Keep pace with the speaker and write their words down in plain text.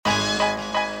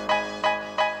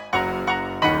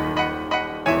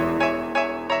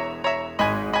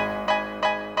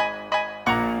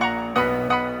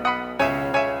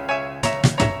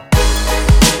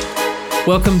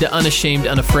Welcome to Unashamed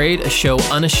Unafraid, a show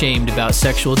unashamed about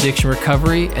sexual addiction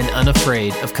recovery and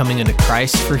unafraid of coming into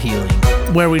Christ for healing.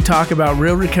 Where we talk about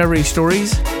real recovery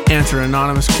stories, answer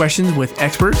anonymous questions with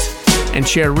experts, and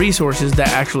share resources that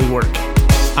actually work.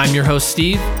 I'm your host,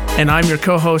 Steve. And I'm your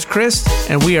co-host, Chris,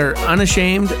 and we are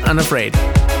Unashamed Unafraid.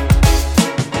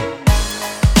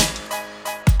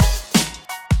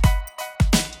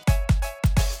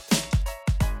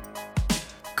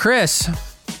 Chris.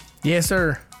 Yes,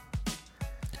 sir.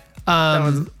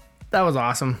 That was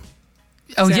awesome.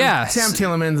 Oh, yeah. Sam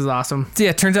Tillemans is awesome. Yeah,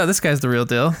 it turns out this guy's the real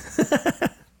deal.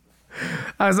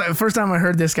 First time I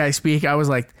heard this guy speak, I was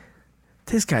like,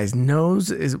 this guy's nose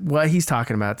is what he's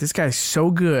talking about. This guy's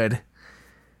so good.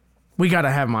 We got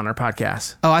to have him on our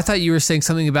podcast. Oh, I thought you were saying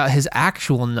something about his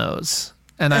actual nose.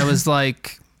 And I was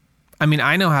like, I mean,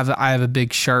 I know I have a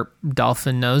big, sharp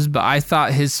dolphin nose, but I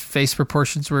thought his face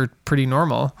proportions were pretty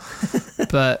normal.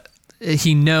 But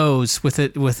he knows with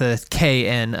a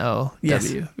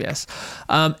K-N-O-W. Yes.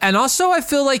 And also, I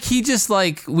feel like he just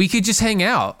we could just hang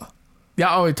out.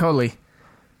 Yeah, oh, totally.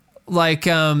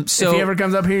 So if he ever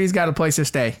comes up here, he's got a place to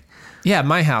stay. Yeah,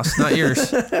 my house, not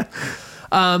yours.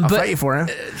 I'll fight you for him.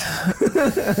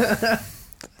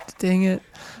 Dang it.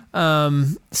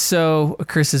 So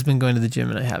Chris has been going to the gym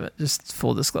and I haven't, just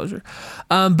full disclosure.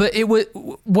 But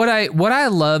what I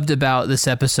loved about this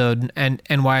episode and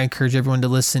why I encourage everyone to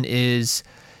listen is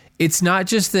it's not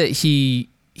just that he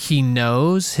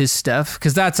knows his stuff,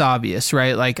 because that's obvious,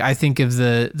 right? Like, I think of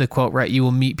the quote, right? You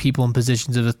will meet people in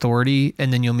positions of authority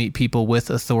and then you'll meet people with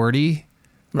authority.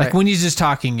 Like, right. When he's just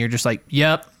talking, you're just like,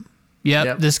 yep,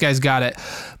 this guy's got it.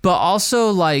 But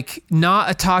also, like, not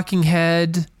a talking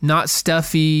head, not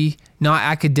stuffy, not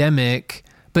academic,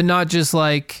 but not just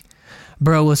like,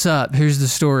 bro, what's up? Here's the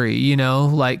story,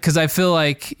 like, because I feel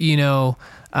like,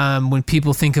 when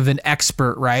people think of an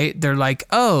expert, right, they're like,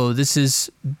 oh, this is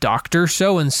Dr.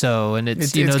 So-and-so. And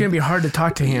it's going to be hard to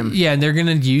talk to him. Yeah, and they're going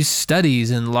to use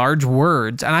studies and large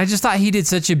words. And I just thought he did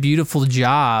such a beautiful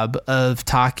job of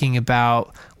talking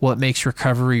about what makes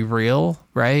recovery real,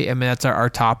 right? I mean, that's our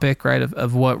topic, right,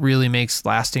 of what really makes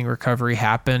lasting recovery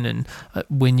happen. And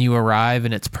when you arrive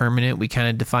and it's permanent, we kind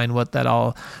of define what that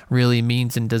all really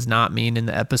means and does not mean in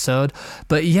the episode.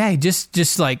 But yeah,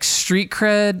 just like street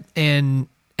cred and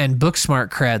book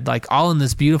smart cred, like all in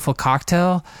this beautiful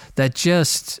cocktail that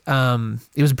just,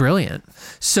 it was brilliant.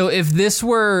 So if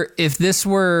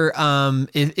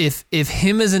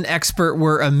him as an expert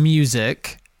were a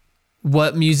music,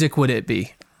 what music would it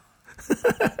be?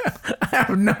 I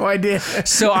have no idea.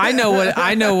 So I know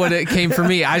what it came for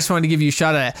me. I just wanted to give you a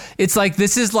shot at it. It's like,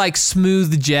 this is like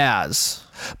smooth jazz,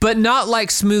 but not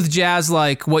like smooth jazz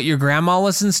like what your grandma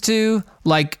listens to,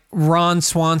 like Ron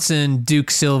Swanson,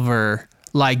 Duke Silver.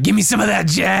 Like, give me some of that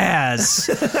jazz,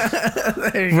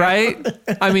 right?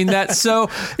 I mean, that's so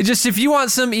just, if you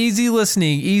want some easy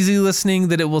listening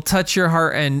that it will touch your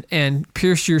heart and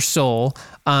pierce your soul,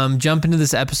 jump into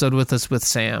this episode with us with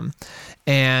Sam.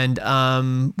 And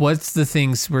what's the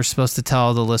things we're supposed to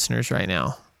tell the listeners right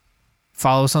now?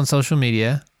 Follow us on social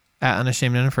media at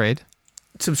Unashamed and Unafraid.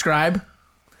 Subscribe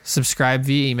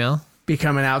via email.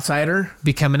 Become an outsider.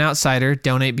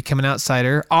 Donate, become an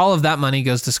outsider. All of that money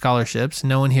goes to scholarships.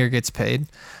 No one here gets paid.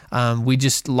 We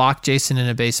just lock Jason in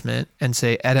a basement and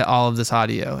say, edit all of this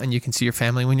audio, and you can see your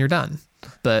family when you're done.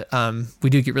 But we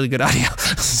do get really good audio.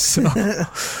 So,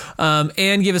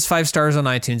 and give us 5 stars on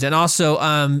iTunes. And also,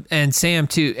 and Sam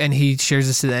too, and he shares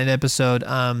this in the end episode,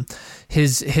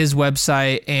 his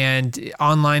website and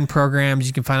online programs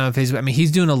you can find on Facebook. I mean, he's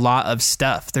doing a lot of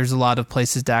stuff. There's a lot of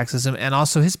places to access him, and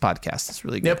also his podcast is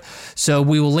really good. Yep. So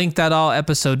we will link that all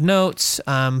episode notes.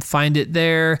 Find it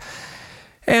there.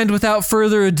 And without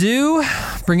further ado,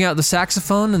 bring out the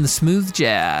saxophone and the smooth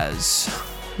jazz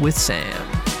with Sam.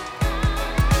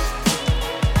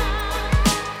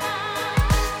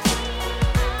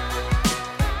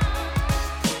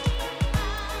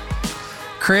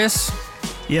 Chris.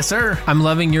 Yes, sir. I'm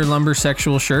loving your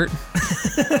lumbersexual shirt.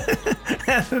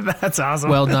 That's awesome.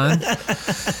 Well done.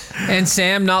 And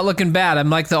Sam, not looking bad. I'm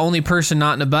like the only person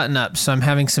not in a button-up, so I'm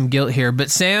having some guilt here.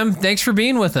 But Sam, thanks for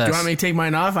being with us. Do you want me to take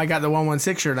mine off? I got the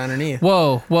 116 shirt underneath.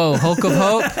 Whoa, Hulk of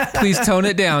Hope. Please tone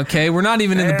it down, okay? We're not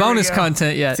even in the bonus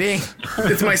content yet. See,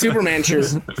 it's my Superman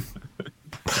shirt.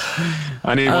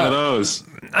 I need one of those.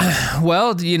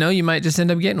 Well, you might just end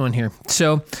up getting one here.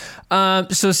 So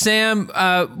Sam,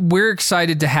 we're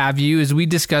excited to have you. As we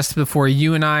discussed before,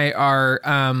 you and I are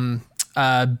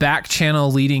back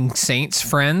channel Leading Saints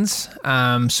friends.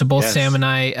 So both yes. Sam and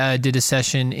I did a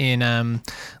session in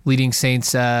Leading Saints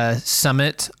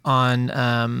Summit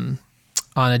on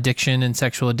on addiction and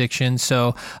sexual addiction.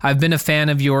 So I've been a fan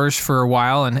of yours for a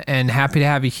while and happy to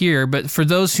have you here. But for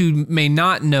those who may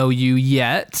not know you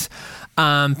yet,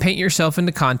 paint yourself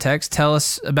into context. Tell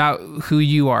us about who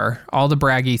you are, all the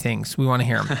braggy things. We want to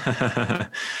hear them.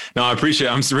 No, I appreciate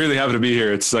it. I'm really happy to be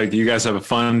here. It's like you guys have a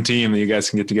fun team that you guys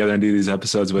can get together and do these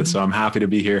episodes with. So I'm happy to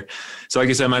be here. So like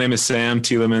I said, my name is Sam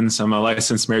Tielemans. I'm a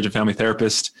licensed marriage and family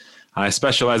therapist. I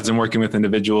specialize in working with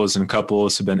individuals and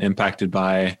couples who've been impacted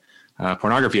by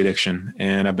pornography addiction.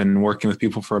 And I've been working with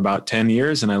people for about 10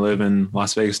 years, and I live in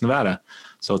Las Vegas, Nevada.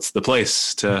 So it's the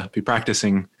place to be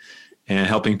practicing and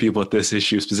helping people with this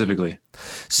issue specifically.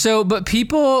 So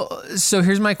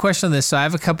here's my question on this. So I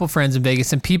have a couple friends in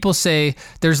Vegas, and people say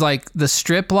there's like the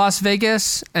strip Las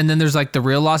Vegas, and then there's like the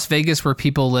real Las Vegas where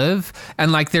people live,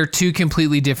 and like they're two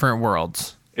completely different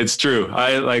worlds. It's true.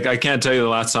 I can't tell you the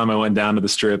last time I went down to the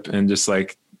strip and just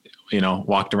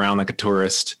walked around like a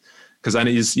tourist,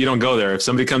 because you don't go there. If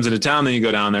somebody comes into town, then you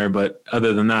go down there. But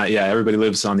other than that, yeah, everybody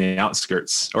lives on the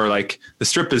outskirts, or like the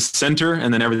strip is center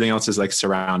and then everything else is like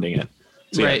surrounding it.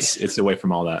 So right. Yeah, it's away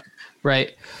from all that.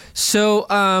 Right. So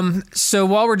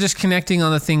while we're just connecting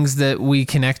on the things that we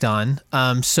connect on,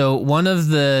 so one of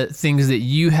the things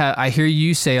that I hear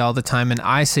you say all the time and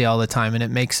I say all the time, and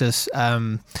it makes us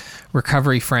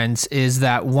recovery friends, is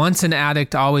that once an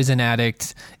addict, always an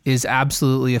addict is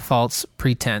absolutely a false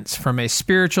pretense from a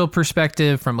spiritual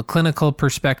perspective, from a clinical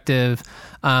perspective,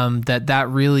 that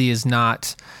really does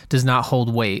not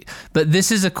hold weight. But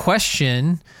this is a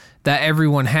question that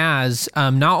everyone has,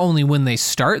 not only when they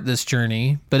start this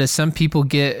journey, but as some people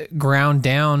get ground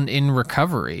down in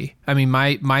recovery. I mean,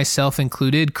 myself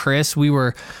included, Chris,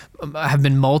 have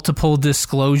been multiple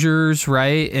disclosures,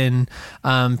 right? And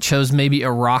chose maybe a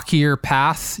rockier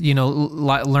path,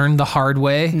 learned the hard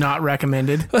way. Not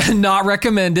recommended. Not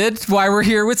recommended. Why we're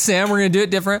here with Sam. We're going to do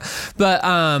it different. But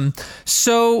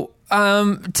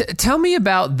tell me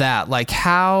about that. Like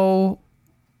how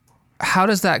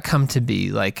does that come to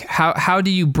be? Like, how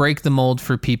do you break the mold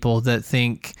for people that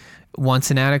think once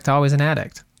an addict, always an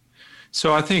addict?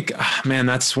 So I think, man,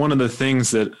 that's one of the things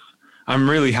that I'm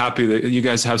really happy that you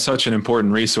guys have such an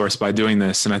important resource by doing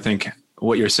this. And I think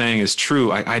what you're saying is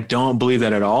true. I don't believe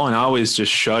that at all. And I always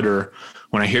just shudder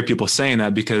when I hear people saying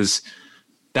that, because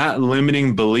that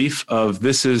limiting belief of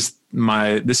this is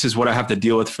what I have to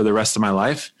deal with for the rest of my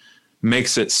life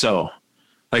makes it so.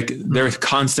 Like they're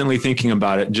constantly thinking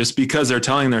about it just because they're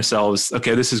telling themselves,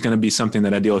 okay, this is going to be something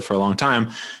that I deal with for a long time.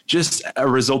 Just a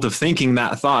result of thinking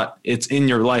that thought, it's in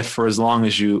your life for as long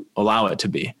as you allow it to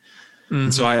be. Mm-hmm.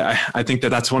 And so I think that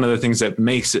that's one of the things that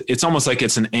makes it, it's almost like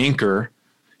it's an anchor.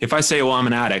 If I say, well, I'm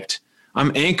an addict,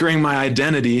 I'm anchoring my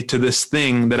identity to this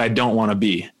thing that I don't want to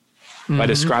be by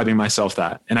describing myself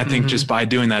that. And I think just by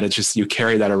doing that, it's just, you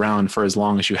carry that around for as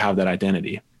long as you have that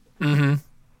identity. Mm-hmm.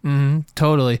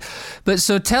 Totally. But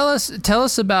so tell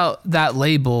us about that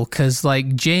label. Cause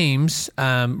like James,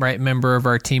 right, member of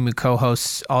our team who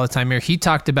co-hosts all the time here, he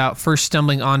talked about first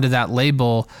stumbling onto that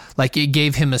label. Like it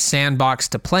gave him a sandbox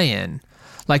to play in.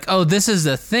 Like, oh, this is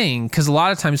a thing. Cause a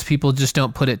lot of times people just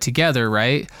don't put it together,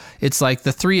 right? It's like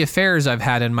the 3 affairs I've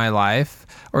had in my life,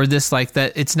 or this, like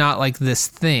that. It's not like this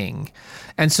thing.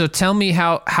 And so tell me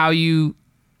how you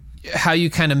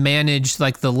kind of manage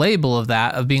like the label of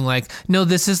that, of being like, no,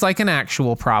 this is like an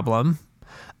actual problem,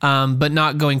 but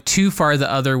not going too far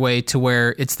the other way to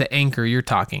where it's the anchor you're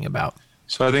talking about.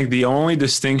 So I think the only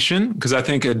distinction, because I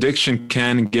think addiction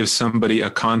can give somebody a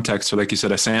context, or like you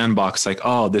said, a sandbox, like,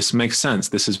 oh, this makes sense.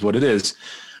 This is what it is.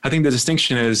 I think the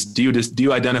distinction is, do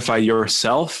you identify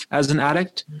yourself as an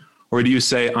addict, or do you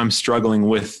say, I'm struggling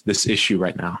with this issue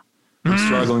right now? I'm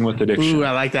struggling with addiction. Ooh,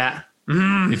 I like that.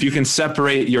 If you can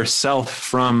separate yourself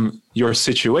from your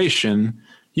situation,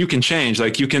 you can change.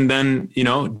 Like you can then,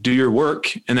 do your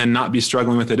work and then not be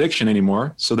struggling with addiction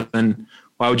anymore. So then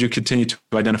why would you continue to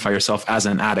identify yourself as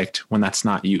an addict when that's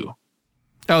not you?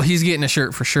 Oh, he's getting a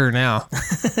shirt for sure now.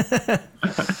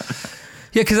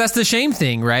 Yeah, because that's the shame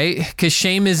thing, right? Because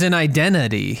shame is an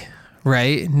identity,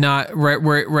 right? Not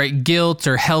right. Guilt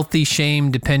or healthy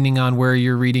shame, depending on where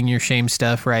you're reading your shame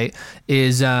stuff, right?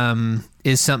 Is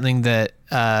something that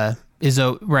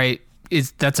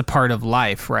that's a part of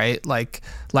life, right? Like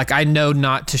I know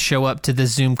not to show up to the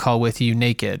Zoom call with you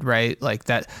naked, right? Like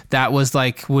that was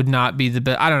like, would not be the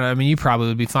best. I don't know. I mean, you probably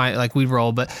would be fine. Like we'd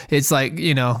roll, but it's like,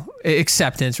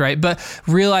 acceptance, right? But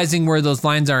realizing where those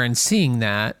lines are and seeing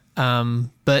that,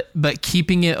 but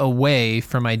keeping it away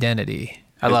from identity.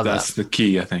 I love that. That's the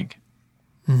key, I think.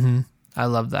 Mm-hmm. I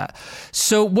love that.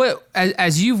 So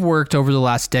as you've worked over the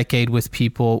last decade with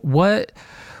people, what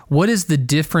is the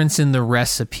difference in the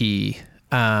recipe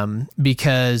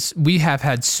because we have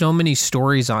had so many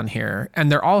stories on here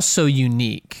and they're all so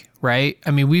unique, right?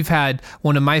 I mean, we've had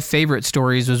one of my favorite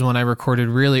stories was when I recorded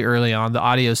really early on. The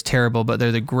audio's terrible, but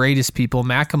they're the greatest people.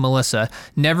 Mac and Melissa,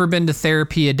 never been to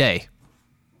therapy a day.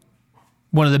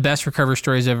 One of the best recovery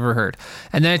stories I've ever heard.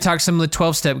 And then I talked to some of the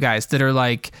 12-step guys that are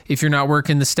like, if you're not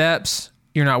working the steps,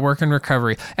 you're not working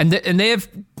recovery. And they have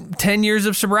 10 years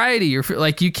of sobriety. Or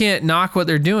like, you can't knock what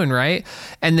they're doing, right?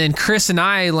 And then Chris and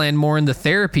I land more in the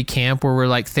therapy camp where we're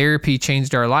like, therapy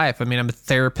changed our life. I mean, I'm a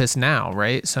therapist now,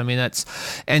 right? So, I mean,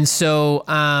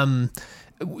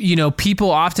 people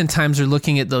oftentimes are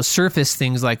looking at those surface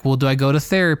things like, well, do I go to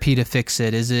therapy to fix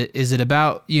it? Is it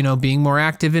about, being more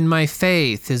active in my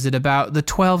faith? Is it about the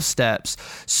 12 steps?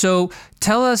 So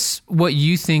tell us what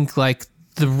you think, like,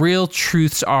 the real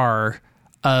truths are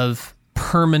of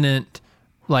permanent,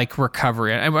 like,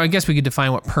 recovery. I guess we could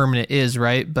define what permanent is,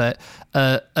 right? But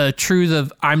a truth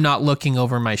of I'm not looking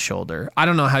over my shoulder. I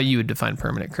don't know how you would define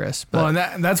permanent, Chris. But. Well,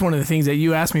 and that's one of the things that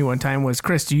you asked me one time was,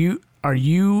 Chris, are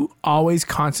you always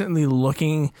constantly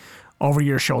looking over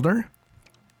your shoulder?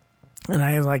 And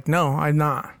I was like, no, I'm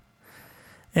not.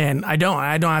 And I don't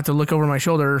have to look over my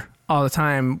shoulder all the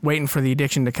time waiting for the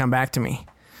addiction to come back to me.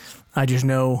 I just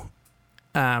know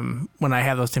when I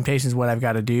have those temptations what I've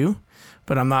got to do,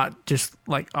 but I'm not just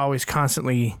like always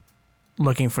constantly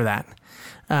looking for that.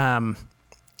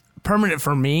 Permanent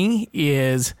for me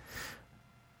is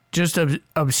just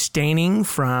abstaining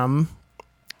from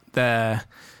the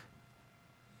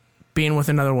being with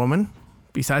another woman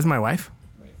besides my wife.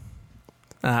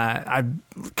 I'm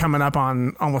coming up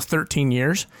on almost 13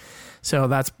 years, so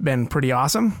that's been pretty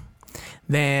awesome.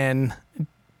 Then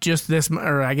just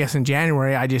in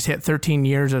January, I just hit 13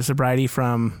 years of sobriety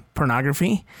from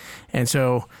pornography. And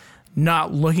so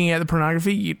not looking at the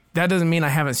pornography, that doesn't mean I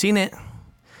haven't seen it.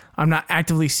 I'm not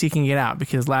actively seeking it out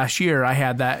because last year I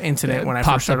had that incident when I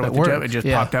first started with the job. It just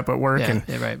popped up at work and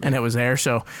it was there.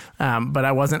 So, but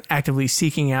I wasn't actively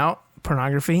seeking out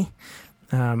pornography,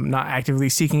 not actively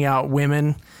seeking out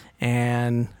women,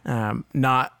 and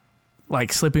not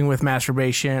like slipping with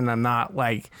masturbation. I'm not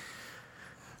like...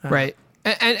 right.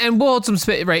 And we'll hold some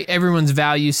space, right? Everyone's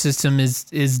value system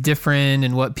is different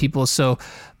and what people, so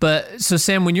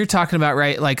Sam, when you're talking about,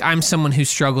 right, like I'm someone who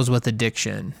struggles with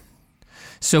addiction.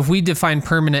 So if we define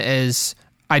permanent as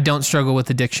I don't struggle with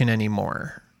addiction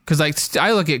anymore, because like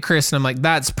I look at Chris and I'm like,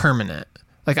 that's permanent.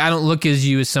 Like I don't look as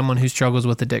you as someone who struggles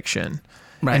with addiction.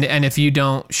 Right. And if you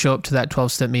don't show up to that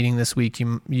 12-step meeting this week,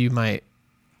 you might,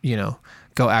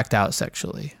 go act out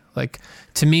sexually. Like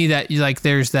to me that like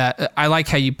there's that. I like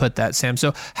how you put that, Sam.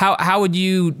 So how would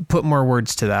you put more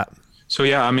words to that? So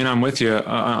yeah, I mean, I'm with you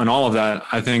on all of that.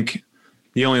 I think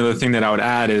the only other thing that I would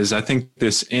add is I think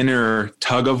this inner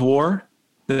tug of war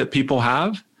that people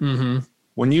have, mm-hmm.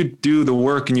 when you do the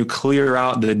work and you clear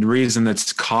out the reason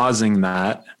that's causing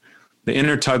that, the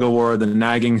inner tug of war, the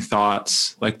nagging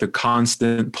thoughts, like the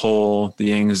constant pull,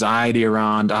 the anxiety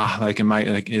around, am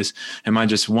I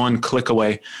just one click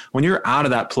away? When you're out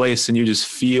of that place and you just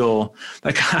feel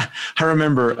like, I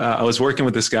remember I was working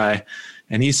with this guy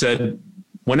and he said,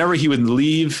 whenever he would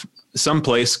leave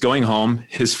someplace going home,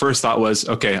 his first thought was,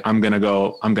 okay, I'm going to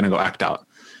go act out.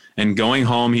 And going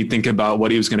home, he'd think about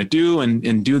what he was going to do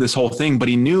and do this whole thing. But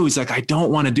he knew, he's like, I don't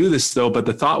want to do this though. But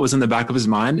the thought was in the back of his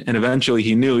mind. And eventually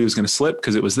he knew he was going to slip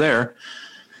because it was there.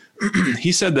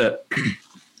 He said that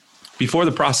before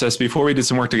the process, before we did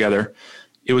some work together,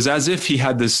 it was as if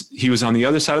he was on the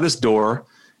other side of this door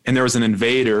and there was an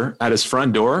invader at his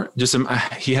front door.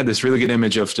 He had this really good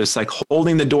image of just like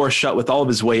holding the door shut with all of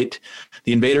his weight,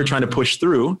 the invader trying to push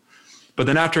through. But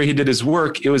then after he did his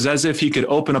work, it was as if he could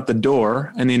open up the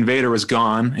door and the invader was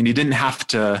gone and he didn't have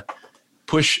to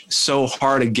push so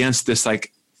hard against this,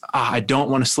 like, I don't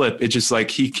want to slip. It's just like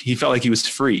he felt like he was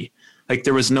free. Like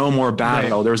there was no more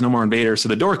battle. Right. There was no more invader. So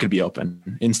the door could be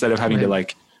open instead of having to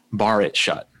like bar it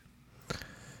shut.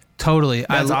 Totally.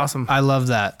 That's awesome. I love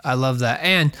that.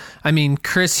 And I mean,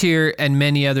 Chris here and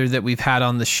many other that we've had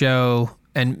on the show,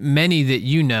 and many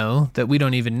that that we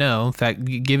don't even know. In fact,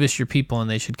 give us your people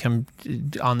and they should come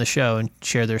on the show and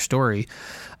share their story.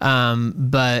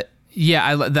 But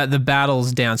yeah, that the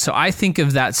battle's down. So I think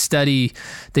of that study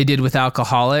they did with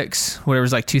alcoholics, where it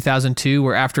was like 2002,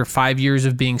 where after 5 years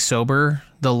of being sober,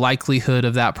 the likelihood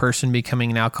of that person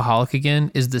becoming an alcoholic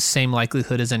again is the same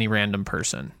likelihood as any random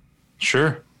person.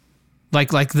 Sure. But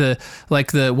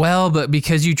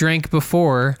because you drank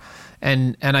before.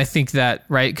 And I think that,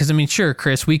 right? Because I mean, sure,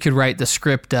 Chris, we could write the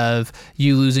script of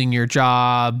you losing your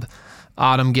job,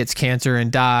 Autumn gets cancer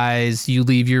and dies. You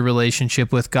leave your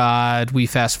relationship with God. We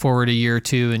fast forward a year or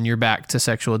two and you're back to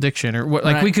sexual addiction. Or like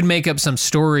Right. we could make up some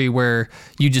story where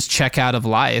you just check out of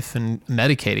life and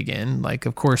medicate again. Like,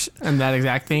 of course. And that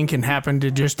exact thing can happen to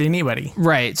just anybody.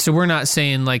 Right. So we're not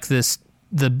saying like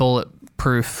the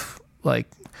bulletproof, like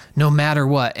no matter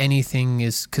what, anything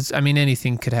is, because I mean,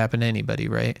 anything could happen to anybody,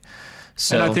 right?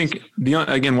 So And I think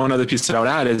again, one other piece that I would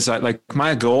add is that like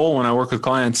my goal when I work with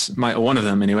clients, one of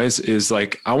them anyways, is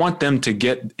like, I want them to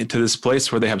get into this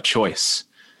place where they have choice.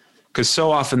 Because so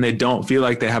often they don't feel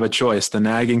like they have a choice. The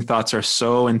nagging thoughts are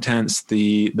so intense.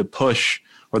 The push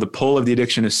or the pull of the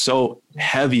addiction is so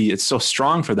heavy. It's so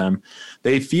strong for them.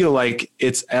 They feel like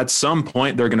it's at some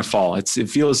point they're going to fall. It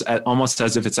feels almost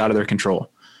as if it's out of their control.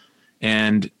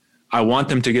 And I want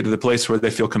them to get to the place where they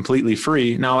feel completely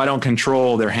free. Now, I don't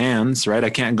control their hands, right? I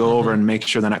can't go over and make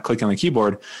sure they're not clicking on the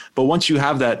keyboard. But once you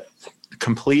have that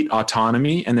complete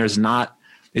autonomy and it's not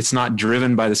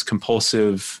driven by this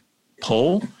compulsive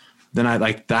pull, then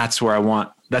that's where I want,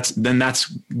 that's to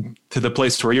the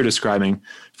place where you're describing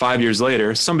 5 years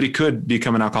later, somebody could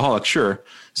become an alcoholic. Sure.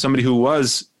 Somebody who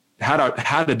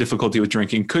had a difficulty with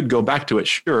drinking could go back to it.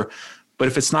 Sure. But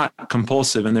if it's not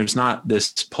compulsive and there's not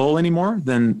this pull anymore,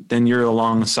 then you're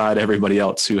alongside everybody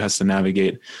else who has to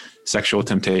navigate sexual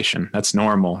temptation. That's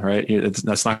normal, right?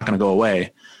 That's not going to go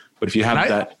away. But if you have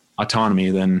that autonomy,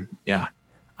 then yeah.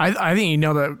 I think you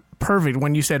know that perfect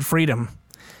when you said freedom,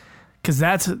 because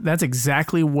that's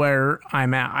exactly where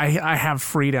I'm at. I have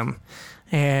freedom,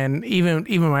 and even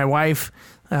my wife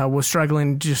was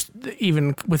struggling just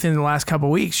even within the last couple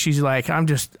of weeks. She's like, I'm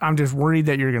just worried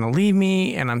that you're going to leave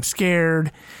me, and I'm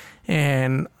scared.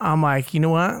 And I'm like, you know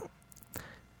what?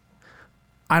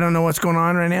 I don't know what's going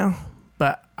on right now,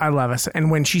 but I love us. And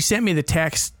when she sent me the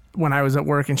text when I was at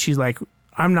work and she's like,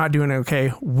 I'm not doing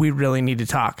okay, we really need to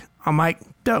talk. I'm like,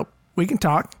 dope, we can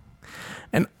talk.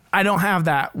 And I don't have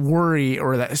that worry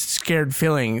or that scared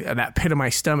feeling, that pit of my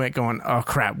stomach going, oh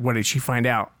crap, what did she find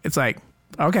out? It's like,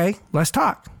 okay, let's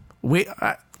talk.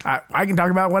 I can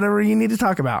talk about whatever you need to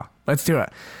talk about. Let's do it.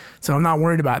 So I'm not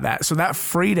worried about that. So that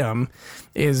freedom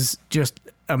is just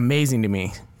amazing to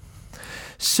me.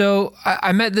 So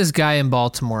I met this guy in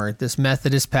Baltimore, this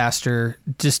Methodist pastor,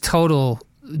 just total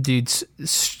dude's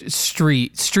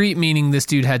street meaning this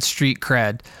dude had street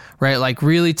cred, right? Like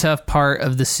really tough part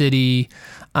of the city.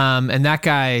 And that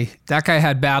guy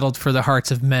had battled for the hearts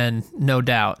of men, no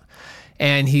doubt.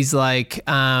 And he's like,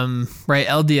 right,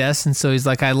 LDS. And so he's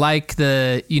like, I like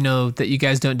that you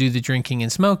guys don't do the drinking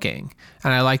and smoking.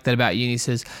 And I like that about you. And he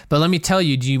says, but let me tell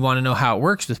you, do you want to know how it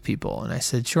works with people? And I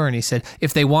said, sure. And he said,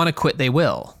 if they want to quit, they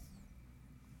will.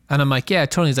 And I'm like, yeah,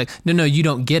 totally. He's like, no, you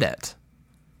don't get it.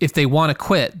 If they want to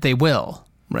quit, they will.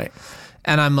 Right.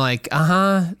 And I'm like,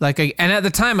 and at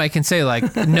the time I can say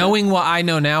like, knowing what I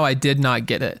know now, I did not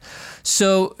get it.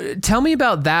 So tell me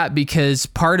about that, because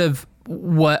part of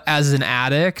what, as an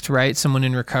addict, right, someone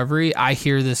in recovery, I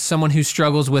hear this, someone who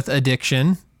struggles with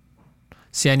addiction.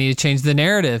 See, I need to change the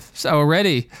narrative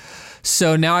already.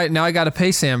 So now I got to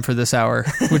pay Sam for this hour,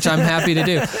 which I'm happy to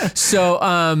do.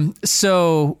 So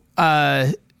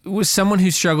with someone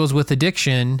who struggles with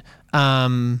addiction,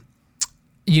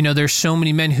 there's so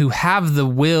many men who have the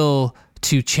will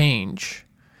to change.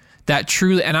 That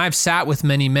truly, and I've sat with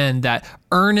many men that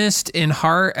earnest in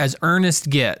heart as earnest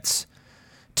gets,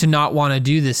 to not want to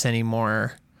do this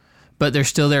anymore, but they're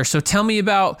still there. So tell me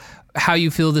about how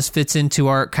you feel this fits into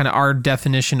our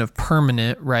definition of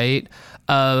permanent, right?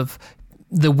 Of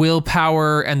the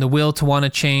willpower and the will to want to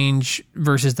change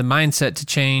versus the mindset to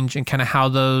change, and kind of how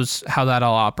that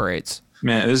all operates.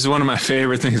 Man, this is one of my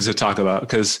favorite things to talk about,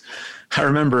 because I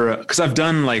remember, because I've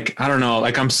done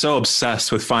I'm so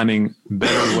obsessed with finding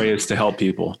better ways to help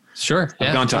people. Sure.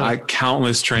 I've gone to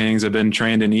countless trainings. I've been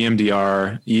trained in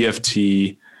EMDR,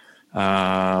 EFT,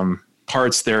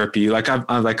 parts therapy.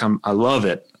 I love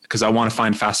it because I want to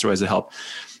find faster ways to help.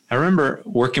 I remember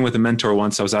working with a mentor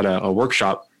once. I was at a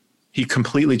workshop. He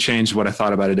completely changed what I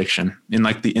thought about addiction in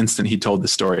like the instant he told the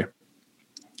story.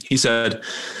 He said,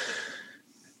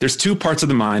 there's two parts of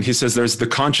the mind. He says there's the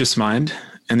conscious mind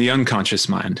and the unconscious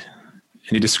mind.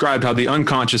 And he described how the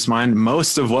unconscious mind,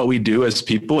 most of what we do as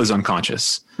people is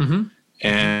unconscious. Mm-hmm.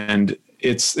 And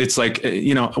it's like,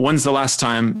 when's the last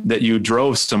time that you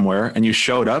drove somewhere and you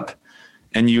showed up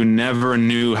and you never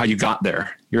knew how you got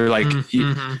there? You're like,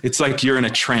 it's like you're in a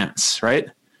trance, right?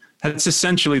 That's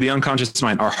essentially the unconscious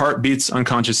mind. Our heart beats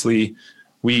unconsciously.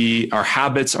 our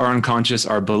habits are unconscious,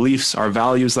 our beliefs, our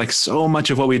values, like so much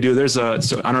of what we do. So I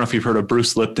don't know if you've heard of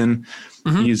Bruce Lipton.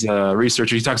 Mm-hmm. He's a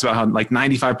researcher. He talks about how like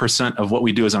 95% of what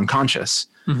we do is unconscious.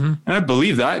 Mm-hmm. And I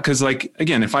believe that because, like,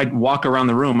 again, if I walk around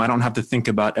the room, I don't have to think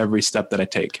about every step that I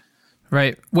take.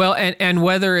 Right. Well, and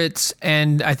whether it's,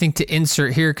 and I think to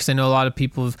insert here, because I know a lot of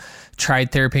people have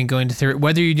tried therapy and going to therapy,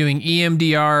 whether you're doing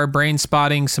EMDR, brain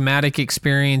spotting, somatic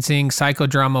experiencing,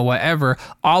 psychodrama, whatever,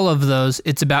 all of those,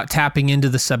 it's about tapping into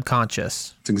the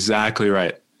subconscious. That's exactly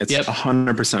right. It's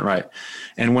 100% right.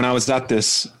 And when I was at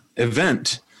this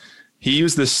event, he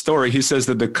used this story. He says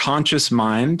that the conscious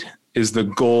mind is the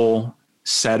goal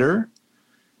setter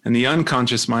and the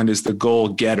unconscious mind is the goal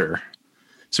getter.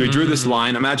 So he drew this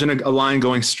line. Imagine a line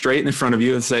going straight in front of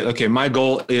you and say, okay, my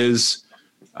goal is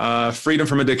freedom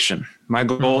from addiction. My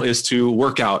goal is to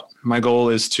work out. My goal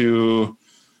is to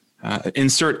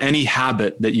insert any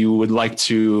habit that you would like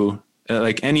to,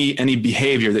 like any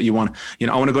behavior that you want.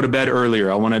 I want to go to bed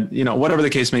earlier. I want to, whatever the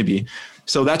case may be.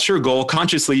 So that's your goal.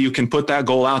 Consciously, you can put that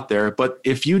goal out there. But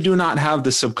if you do not have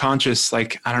the subconscious,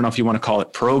 like, I don't know if you want to call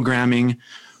it programming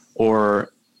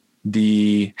or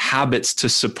the habits to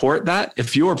support that,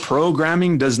 if your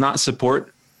programming does not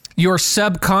support your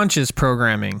subconscious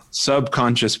programming,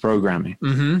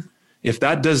 mm-hmm. If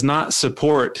that does not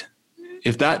support,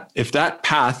 if that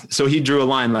path, so he drew a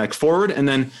line like forward and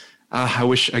then I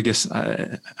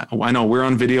know we're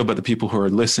on video, but the people who are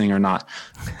listening are not.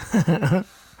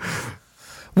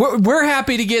 We're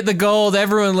happy to get the gold.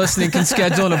 Everyone listening can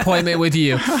schedule an appointment with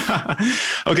you.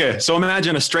 Okay, so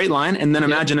imagine a straight line and then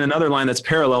imagine another line that's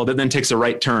parallel that then takes a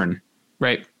right turn.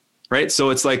 Right. So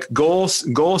it's like goal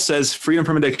says freedom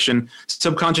from addiction.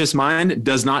 Subconscious mind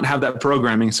does not have that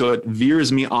programming, so it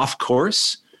veers me off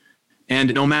course.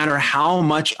 And no matter how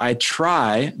much I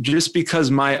try, just because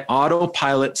my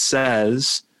autopilot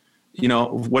says,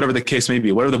 whatever the case may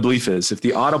be, whatever the belief is, if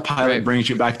the autopilot brings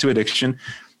you back to addiction,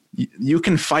 you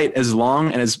can fight as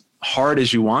long and as hard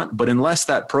as you want, but unless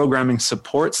that programming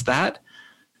supports that,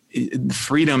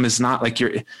 freedom is not like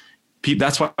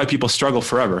that's why people struggle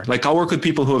forever. Like I'll work with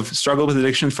people who have struggled with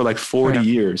addiction for like 40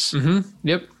 years. Mm-hmm.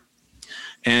 Yep.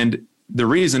 And the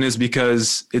reason is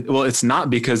because it's not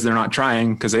because they're not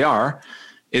trying, because they are.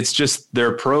 It's just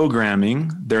their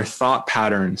programming, their thought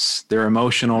patterns, their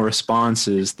emotional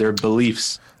responses, their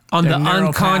beliefs. On the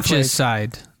unconscious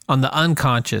side.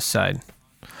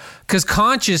 Because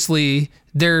consciously,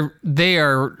 they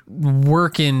are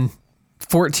working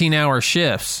 14-hour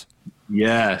shifts.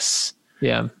 Yes.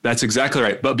 Yeah. That's exactly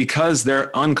right. But because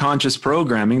their unconscious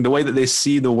programming, the way that they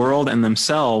see the world and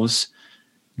themselves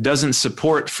doesn't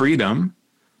support freedom,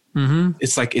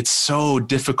 it's like it's so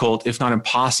difficult, if not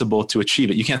impossible, to achieve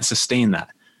it. You can't sustain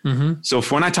that. So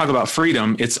when I talk about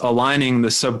freedom, it's aligning the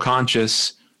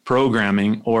subconscious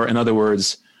programming, or in other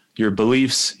words, your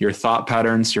beliefs, your thought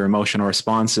patterns, your emotional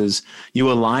responses.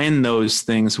 You align those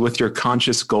things with your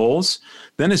conscious goals.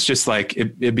 Then it's just like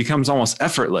it becomes almost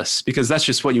effortless because that's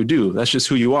just what you do. That's just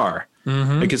who you are.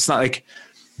 Like it's not like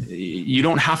you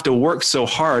don't have to work so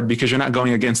hard because you're not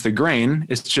going against the grain.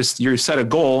 It's just you set a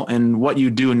goal and what you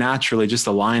do naturally just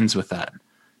aligns with that.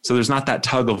 So there's not that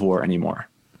tug of war anymore.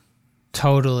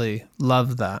 Totally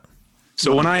love that.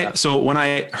 So when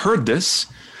I heard this,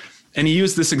 and he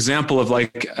used this example of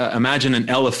like, imagine an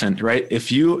elephant, right? If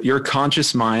your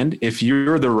conscious mind, if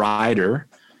you're the rider,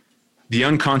 the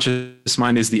unconscious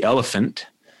mind is the elephant.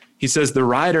 He says the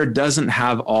rider doesn't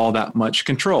have all that much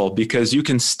control because you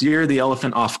can steer the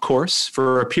elephant off course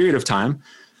for a period of time,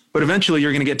 but eventually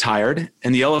you're going to get tired.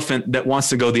 And the elephant that wants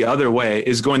to go the other way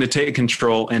is going to take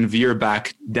control and veer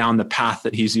back down the path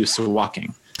that he's used to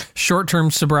walking.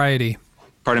 Short-term sobriety.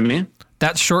 Pardon me?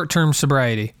 That's short-term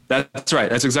sobriety. That's right.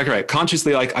 That's exactly right.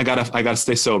 Consciously, like I gotta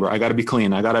stay sober. I gotta be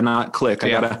clean. I gotta not click. I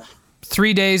gotta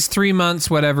 3 days, 3 months,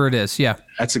 whatever it is. Yeah.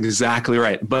 That's exactly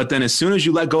right. But then as soon as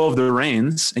you let go of the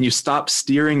reins and you stop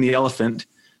steering the elephant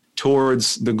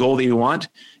towards the goal that you want,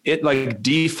 it like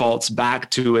defaults back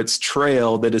to its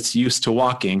trail that it's used to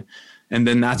walking. And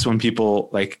then that's when people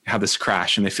like have this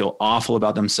crash and they feel awful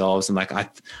about themselves. And like,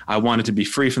 I wanted to be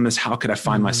free from this. How could I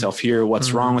find myself here?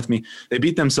 What's wrong with me? They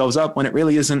beat themselves up when it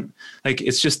really isn't. Like,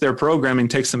 it's just their programming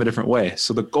takes them a different way.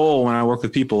 So the goal when I work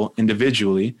with people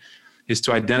individually is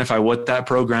to identify what that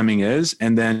programming is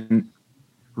and then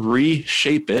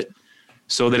reshape it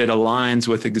so that it aligns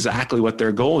with exactly what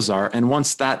their goals are. And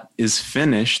once that is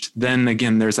finished, then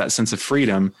again, there's that sense of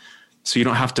freedom. So you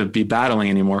don't have to be battling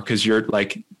anymore because you're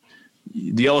like,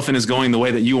 the elephant is going the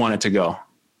way that you want it to go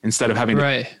instead of having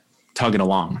to tug it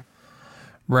along.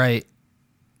 Right.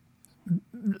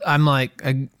 I'm like,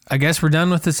 I guess we're done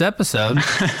with this episode.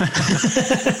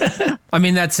 I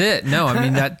mean, that's it. No, I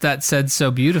mean, that said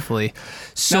so beautifully.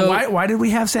 So now, why did we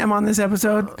have Sam on this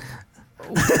episode?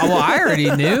 Well, I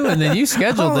already knew, and then you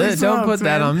scheduled it. Don't put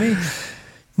that on me.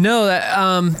 No,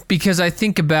 that, because I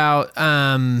think about,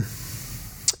 I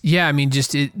mean,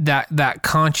 just that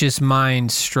conscious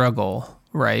mind struggle,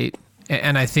 right?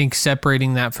 And I think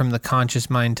separating that from the conscious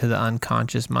mind to the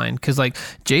unconscious mind, because like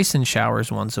Jason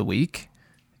showers once a week,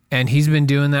 and he's been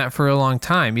doing that for a long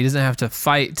time. He doesn't have to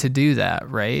fight to do that,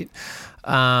 right?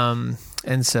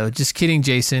 And so, just kidding,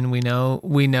 Jason. We know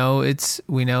it's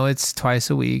twice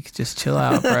a week. Just chill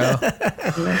out, bro.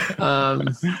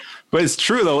 But it's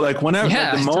true though. Like whenever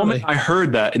the moment totally. I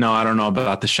heard that, I don't know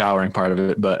about the showering part of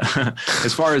it, but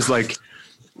as far as like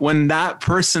when that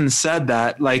person said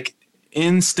that, like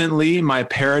instantly my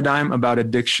paradigm about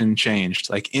addiction changed.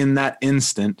 Like in that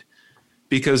instant,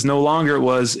 because no longer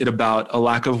was it about a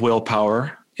lack of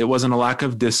willpower. It wasn't a lack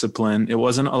of discipline. It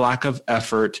wasn't a lack of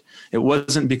effort. It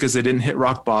wasn't because they didn't hit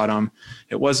rock bottom.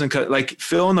 It wasn't like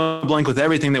fill in the blank with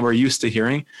everything that we're used to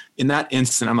hearing. In that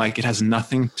instant, I'm like, it has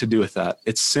nothing to do with that.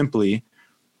 It's simply,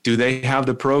 do they have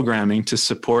the programming to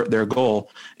support their goal?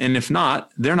 And if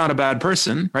not, they're not a bad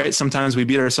person, right? Sometimes we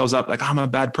beat ourselves up like, I'm a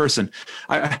bad person.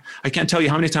 I can't tell you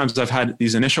how many times I've had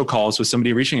these initial calls with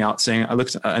somebody reaching out saying,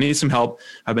 I need some help.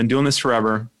 I've been doing this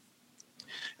forever.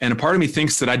 And a part of me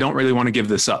thinks that I don't really want to give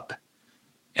this up.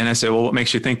 And I say, well, what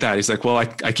makes you think that? He's like, well,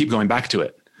 I keep going back to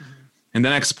it. Mm-hmm. And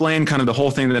then I explain kind of the whole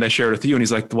thing that I shared with you. And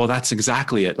he's like, well, that's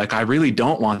exactly it. Like, I really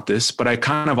don't want this, but I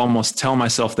kind of almost tell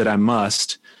myself that I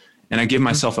must. And I give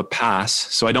myself a pass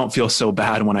so I don't feel so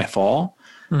bad when I fall.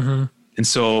 Mm-hmm. And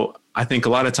so I think a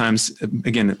lot of times,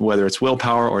 again, whether it's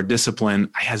willpower or discipline,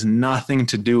 it has nothing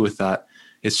to do with that.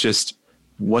 It's just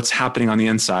what's happening on the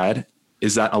inside.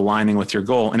 Is that aligning with your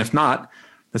goal? And if not,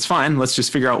 that's fine. Let's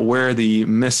just figure out where the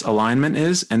misalignment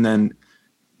is and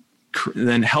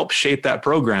then help shape that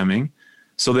programming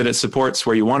so that it supports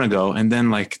where you want to go. And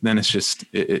then it's just,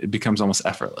 it becomes almost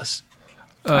effortless.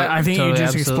 I think totally, you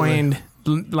just absolutely.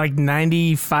 explained like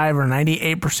 95 or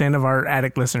 98% of our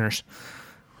addict listeners.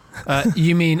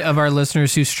 You mean of our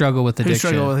listeners who struggle with addiction?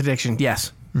 Who struggle with addiction,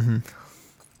 yes. Mm-hmm.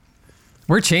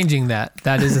 We're changing that.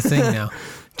 That is a thing now.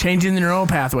 Changing the neural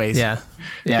pathways. Yeah.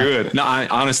 Good. No, I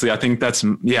think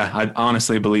I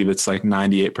honestly believe it's like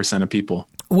 98% of people.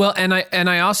 Well, and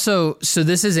I also, so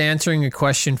this is answering a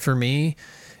question for me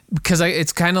because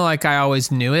it's kind of like I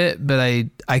always knew it, but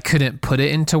I couldn't put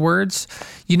it into words.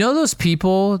 You know, those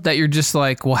people that you're just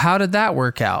like, well, how did that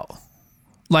work out?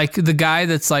 Like the guy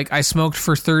that's like, I smoked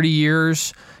for 30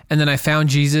 years and then I found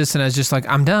Jesus and I was just like,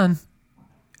 I'm done.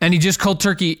 And he just cold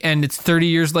turkey and it's 30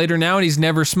 years later now and he's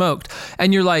never smoked.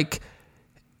 And you're like,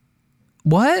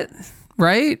 what?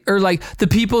 Right? Or like the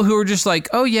people who are just like,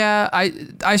 oh yeah,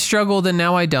 I struggled and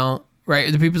now I don't.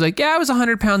 Right? The people's like, yeah, I was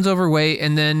 100 pounds overweight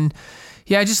and then,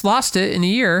 yeah, I just lost it in a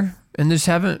year and just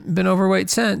haven't been overweight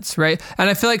since. Right?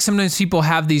 And I feel like sometimes people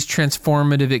have these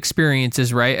transformative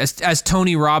experiences, right? As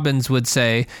Tony Robbins would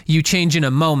say, you change in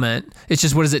a moment. It's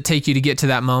just, what does it take you to get to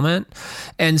that moment?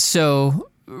 And so,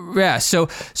 yeah, so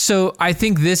I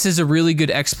think this is a really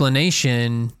good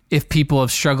explanation if people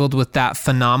have struggled with that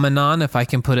phenomenon, if I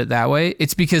can put it that way.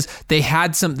 It's because they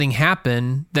had something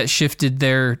happen that shifted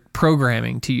their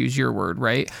programming, to use your word,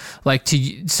 right? Like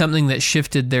something that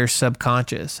shifted their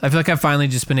subconscious. I feel like I've finally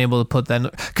just been able to put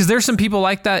that, because there's some people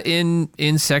like that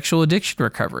in sexual addiction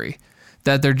recovery,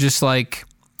 that they're just like,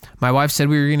 my wife said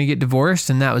we were going to get divorced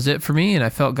and that was it for me. And I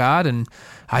felt God and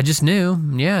I just knew,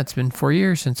 yeah, it's been 4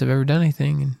 years since I've ever done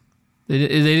anything. And they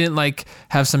didn't like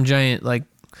have some giant like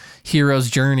hero's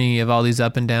journey of all these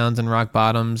up and downs and rock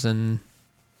bottoms. And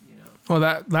well,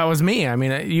 that was me. I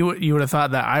mean, you would have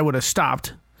thought that I would have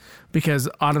stopped because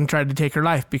Autumn tried to take her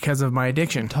life because of my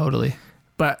addiction. Totally.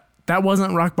 But that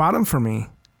wasn't rock bottom for me.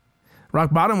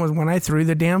 Rock bottom was when I threw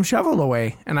the damn shovel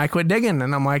away and I quit digging.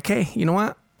 And I'm like, hey, you know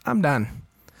what? I'm done.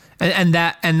 And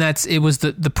that's it was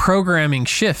the programming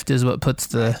shift is what puts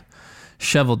the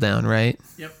shovel down, right?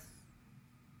 Yep.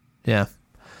 Yeah.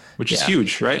 Which is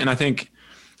huge, right? And I think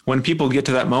when people get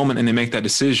to that moment and they make that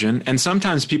decision, and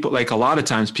sometimes people, like a lot of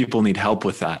times people need help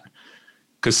with that.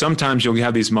 Because sometimes you'll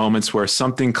have these moments where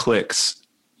something clicks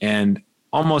and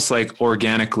almost like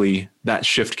organically that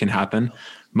shift can happen.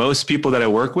 Most people that I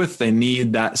work with, they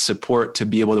need that support to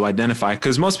be able to identify,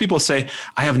 because most people say,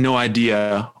 I have no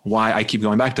idea why I keep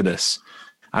going back to this.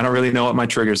 I don't really know what my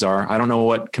triggers are. I don't know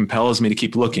what compels me to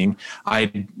keep looking.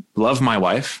 I love my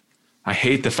wife. I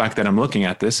hate the fact that I'm looking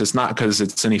at this. It's not because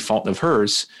it's any fault of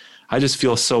hers. I just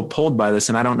feel so pulled by this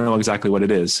and I don't know exactly what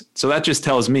it is. So that just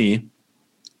tells me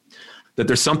that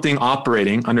there's something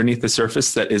operating underneath the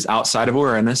surface that is outside of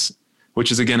awareness,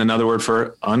 which is again another word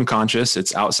for unconscious.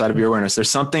 It's outside of your awareness. There's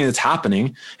something that's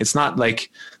happening. It's not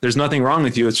like there's nothing wrong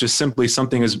with you. It's just simply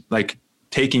something is like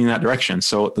taking you in that direction.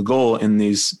 So the goal in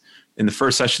the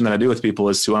first session that I do with people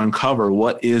is to uncover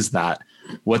what is that?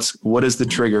 What is the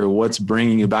trigger? What's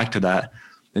bringing you back to that?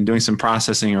 And doing some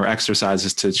processing or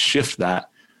exercises to shift that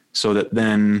so that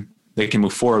then they can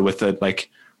move forward with it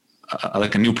like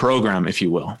a new program, if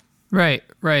you will. Right.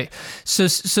 So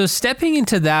stepping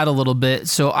into that a little bit.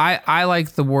 So I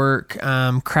like the work,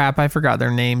 I forgot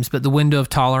their names, but the window of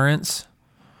tolerance.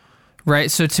 Right.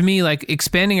 So to me, like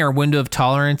expanding our window of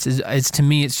tolerance is to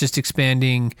me, it's just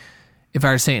expanding, if I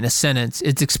were to say it in a sentence,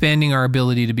 it's expanding our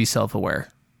ability to be self-aware.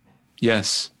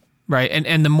 Yes. Right.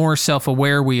 And the more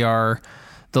self-aware we are,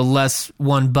 the less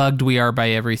bugged we are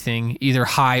by everything, either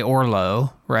high or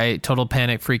low, right? Total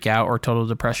panic, freak out, or total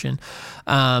depression.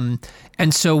 And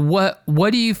so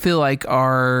what do you feel like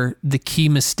are the key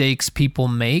mistakes people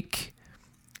make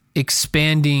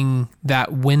expanding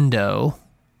that window,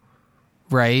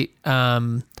 right?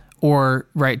 So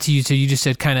you just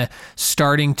said kind of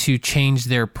starting to change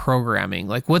their programming.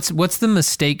 Like what's the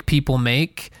mistake people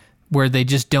make where they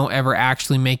just don't ever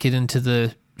actually make it into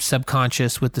the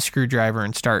subconscious with the screwdriver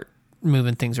and start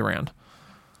moving things around?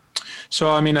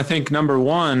 So, I mean, I think number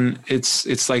one,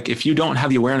 it's like, if you don't have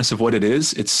the awareness of what it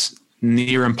is, it's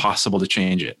near impossible to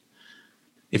change it.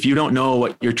 If you don't know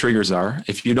what your triggers are,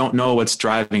 if you don't know what's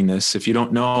driving this, if you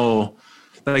don't know,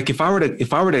 like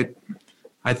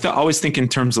I always think in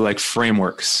terms of like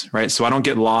frameworks, right? So I don't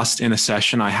get lost in a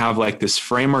session. I have like this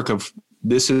framework of,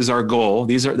 this is our goal.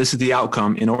 This is the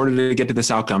outcome. In order to get to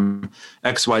this outcome,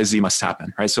 X, Y, Z must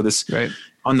happen, right? So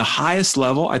on the highest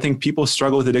level, I think people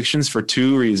struggle with addictions for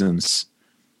two reasons.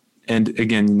 And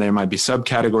again, there might be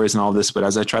subcategories and all this, but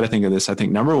as I try to think of this, I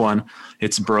think number one,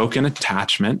 it's broken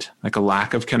attachment, like a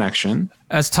lack of connection.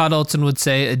 As Todd Olson would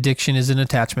say, addiction is an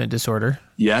attachment disorder.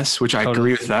 Yes, which I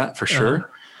agree with that for sure. Uh-huh.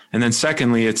 And then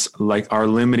secondly, it's like our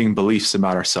limiting beliefs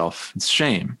about ourselves. It's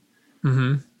shame.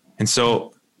 Mm-hmm. And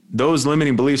so those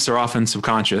limiting beliefs are often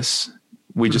subconscious.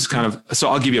 We just so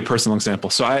I'll give you a personal example.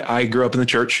 So I grew up in the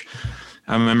church.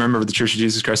 I'm a member of the Church of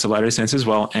Jesus Christ of Latter-day Saints as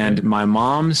well. And my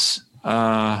mom's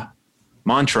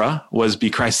mantra was be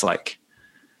Christ-like,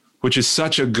 which is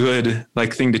such a good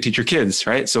like thing to teach your kids,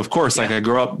 right? So of course, like I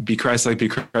grew up, be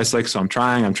Christ-like. So I'm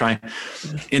trying.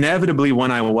 Inevitably,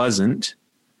 when I wasn't,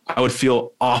 I would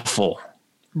feel awful.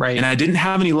 Right. And I didn't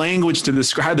have any language to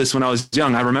describe this when I was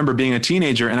young. I remember being a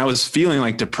teenager and I was feeling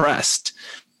like depressed.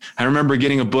 I remember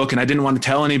getting a book and I didn't want to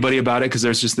tell anybody about it because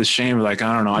there's just this shame of like,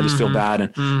 I don't know, I just feel bad.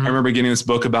 And I remember getting this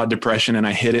book about depression and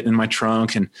I hid it in my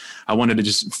trunk and I wanted to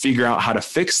just figure out how to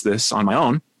fix this on my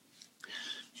own.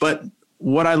 But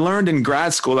what I learned in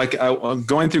grad school, like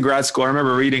going through grad school, I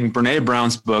remember reading Brene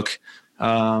Brown's book.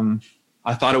 I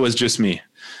thought it was just me.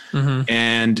 Mm-hmm.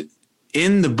 And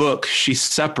in the book, she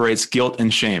separates guilt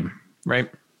and shame. Right.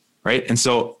 And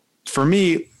so for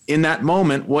me, in that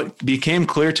moment, what became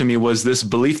clear to me was this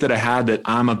belief that I had that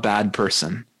I'm a bad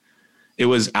person. It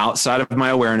was outside of my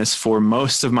awareness for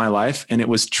most of my life, and it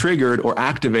was triggered or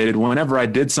activated whenever I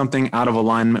did something out of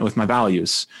alignment with my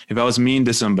values. If I was mean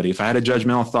to somebody, if I had a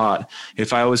judgmental thought,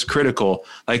 if I was critical,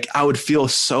 like I would feel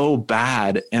so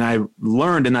bad. And I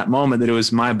learned in that moment that it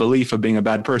was my belief of being a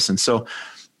bad person. So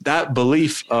that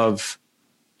belief of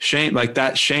shame, like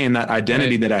that shame, that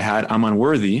identity that I had, I'm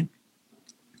unworthy.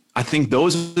 I think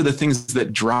those are the things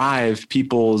that drive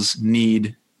people's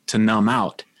need to numb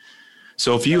out.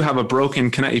 So if you have a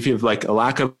broken connect, if you have like a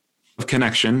lack of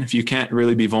connection, if you can't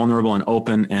really be vulnerable and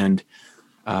open and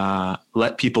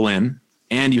let people in,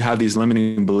 and you have these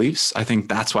limiting beliefs, I think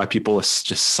that's why people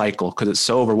just cycle, because it's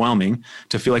so overwhelming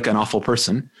to feel like an awful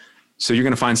person. So you're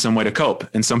going to find some way to cope.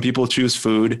 And some people choose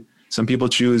food. Some people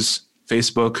choose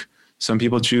Facebook. Some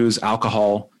people choose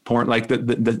alcohol, porn. Like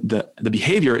the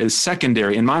behavior is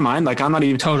secondary in my mind. Like I'm not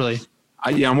even totally.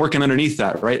 I'm working underneath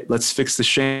that, right? Let's fix the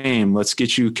shame. Let's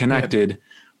get you connected. Yep.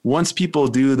 Once people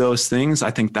do those things, I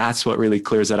think that's what really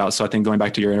clears that out. So I think going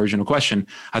back to your original question,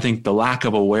 I think the lack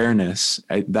of awareness,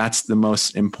 that's the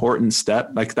most important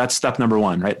step. Like that's step number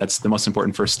one, right? That's the most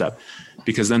important first step,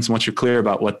 because then once you're clear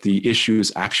about what the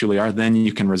issues actually are, then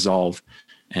you can resolve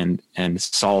and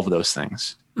solve those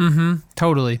things. Mm-hmm.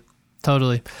 Totally.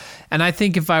 And I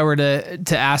think if I were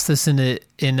to ask this in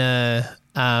a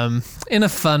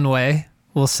fun way,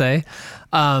 we'll say,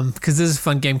 because this is a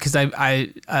fun game, because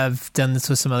I've done this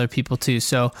with some other people too.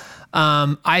 So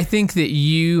I think that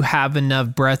you have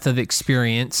enough breadth of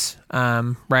experience,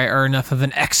 right, or enough of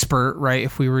an expert, right?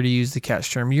 If we were to use the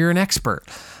catch term, you're an expert.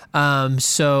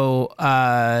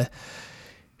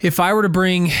 If I were to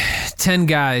bring 10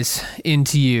 guys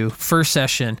into you, first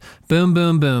session, boom,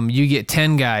 boom, boom, you get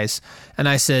 10 guys. And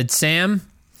I said, Sam,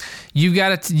 you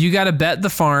got to bet the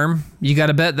farm. You got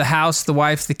to bet the house, the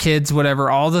wife, the kids,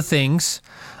 whatever, all the things.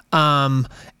 And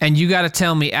you got to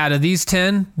tell me out of these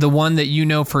 10, the one that you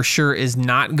know for sure is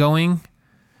not going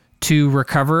to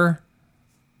recover.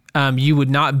 You would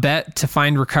not bet to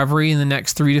find recovery in the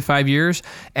next 3 to 5 years.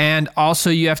 And also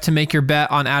you have to make your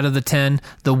bet on out of the 10,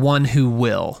 the one who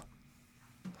will.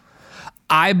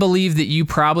 I believe that you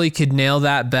probably could nail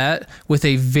that bet with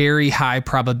a very high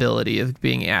probability of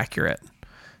being accurate.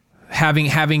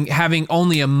 Having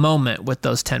only a moment with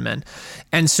those 10 men.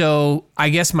 And so I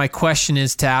guess my question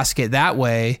is to ask it that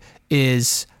way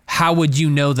is how would you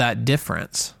know that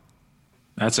difference?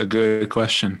 That's a good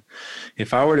question.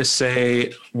 If I were to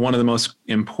say one of the most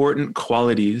important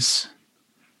qualities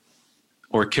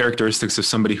or characteristics of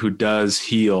somebody who does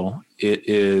heal, it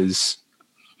is,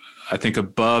 I think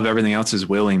above everything else, is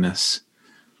willingness.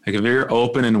 Like if you're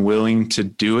open and willing to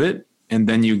do it and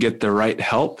then you get the right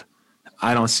help,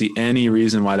 I don't see any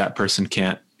reason why that person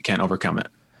can't overcome it.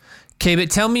 Okay,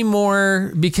 but tell me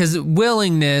more, because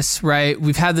willingness, right?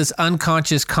 We've had this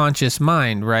unconscious, conscious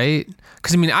mind, right?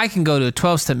 Because I mean, I can go to a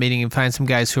 12-step meeting and find some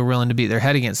guys who are willing to beat their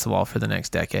head against the wall for the next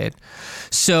decade.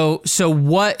 So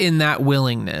what in that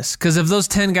willingness? Because of those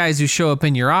 10 guys who show up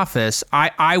in your office,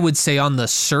 I would say on the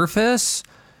surface,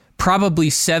 probably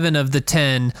 7 of the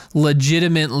 10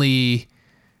 legitimately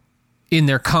in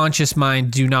their conscious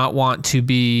mind do not want to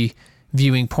be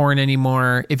viewing porn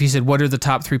anymore. If you said, what are the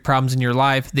top 3 problems in your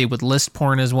life? They would list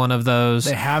porn as one of those.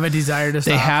 They have a desire to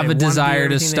stop. They have a desire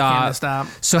to stop.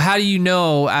 So how do you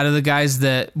know out of the guys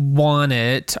that want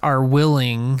it, are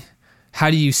willing, how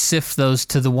do you sift those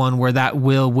to the one where that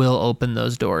will open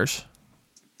those doors?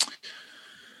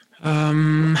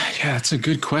 Yeah, that's a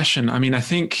good question. I mean, I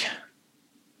think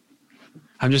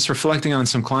I'm just reflecting on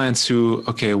some clients who,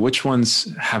 okay, which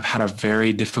ones have had a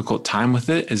very difficult time with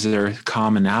it? Is there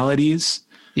commonalities?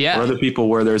 Yeah. Or other people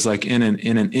where there's like in an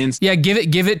instant. Yeah,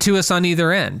 give it to us on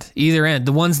either end.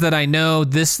 The ones that I know,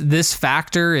 this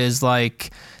factor is like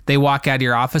they walk out of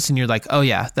your office and you're like, oh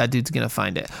yeah, that dude's gonna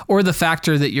find it. Or the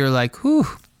factor that you're like, whew,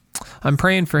 I'm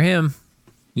praying for him.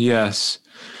 Yes.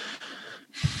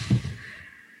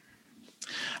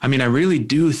 I mean, I really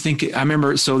do think I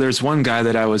remember. So there's one guy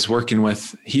that I was working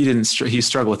with. He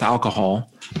struggled with alcohol.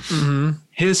 Mm-hmm.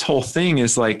 His whole thing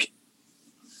is like,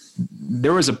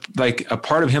 there was a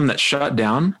part of him that shut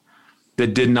down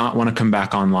that did not want to come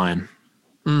back online.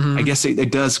 Mm-hmm. I guess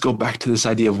it does go back to this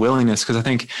idea of willingness. Cause I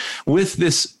think with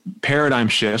this paradigm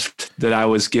shift that I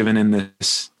was given in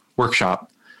this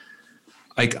workshop,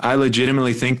 like I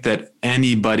legitimately think that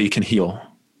anybody can heal.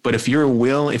 But if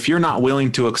you're not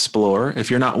willing to explore,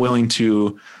 if you're not willing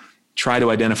to try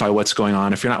to identify what's going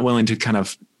on, if you're not willing to kind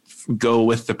of go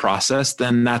with the process,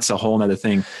 then that's a whole nother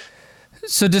thing.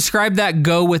 So describe that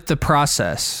go with the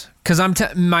process.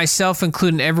 Because myself,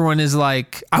 including everyone, is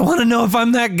like, I want to know if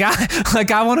I'm that guy. Like,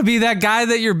 I want to be that guy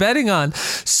that you're betting on.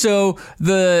 So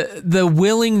the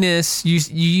willingness, you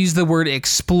use the word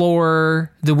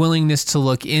explore, the willingness to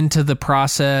look into the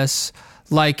process.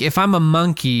 Like, if I'm a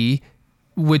monkey,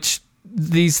 which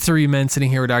these 3 men sitting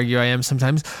here would argue I am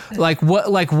sometimes, like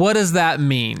what does that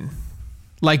mean?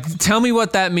 Like, tell me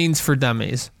what that means for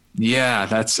dummies. Yeah,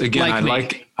 that's, again,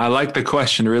 I like the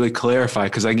question to really clarify,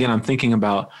 because again, I'm thinking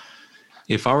about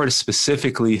if I were to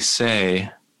specifically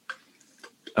say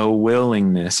a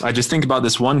willingness, I just think about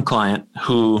this one client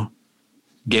who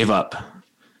gave up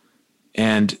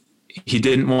and he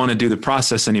didn't want to do the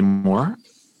process anymore.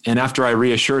 And after I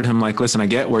reassured him, like, listen, I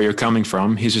get where you're coming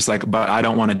from. He's just like, but I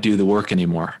don't want to do the work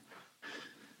anymore.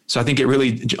 So I think it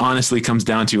really honestly comes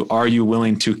down to, are you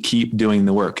willing to keep doing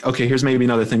the work? Okay, here's maybe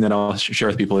another thing that I'll share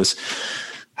with people is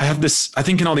I have this, I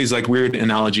think in all these like weird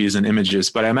analogies and images,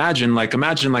 but I imagine like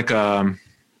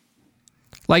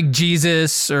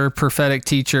Jesus or prophetic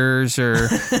teachers or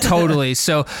totally.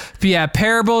 So yeah,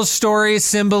 parables, stories,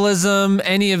 symbolism,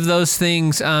 any of those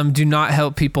things do not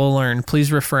help people learn. Please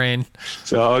refrain.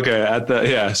 So,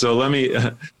 okay. So let me,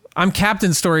 I'm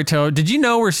Captain Storyteller. Did you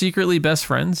know we're secretly best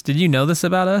friends? Did you know this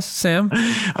about us, Sam?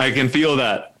 I can feel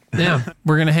that. Yeah.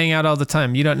 We're going to hang out all the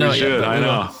time. You don't know it yet. I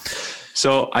know.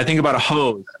 So I think about a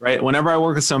hose, right? Whenever I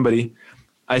work with somebody,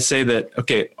 I say that,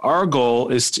 okay, our goal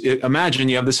is to imagine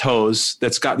you have this hose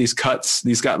that's got these cuts,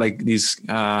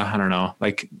 I don't know,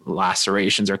 like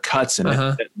lacerations or cuts in it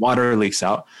that water leaks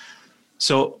out.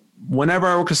 So whenever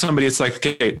I work with somebody, it's like,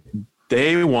 okay,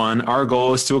 day one, our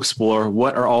goal is to explore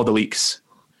what are all the leaks.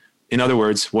 In other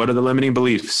words, what are the limiting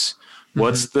beliefs?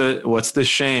 What's the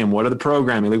shame? What are the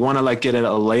programming? They want to like get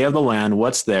a lay of the land,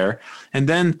 what's there. And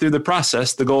then through the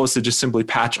process, the goal is to just simply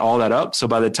patch all that up. So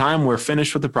by the time we're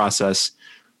finished with the process,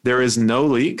 there is no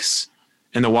leaks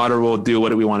and the water will do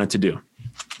what we want it to do.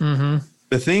 Mm-hmm.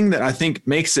 The thing that I think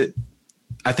makes it,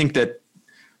 I think that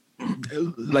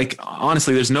like,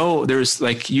 honestly, there's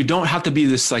like, you don't have to be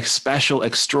this like special,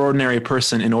 extraordinary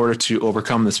person in order to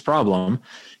overcome this problem.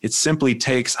 It simply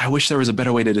takes, I wish there was a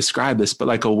better way to describe this, but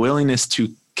like a willingness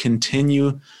to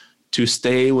continue to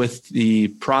stay with the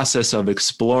process of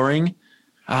exploring.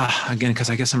 Again, because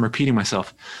I guess I'm repeating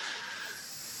myself.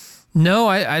 No,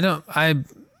 I don't.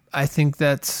 I think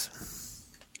that's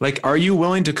like, are you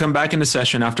willing to come back into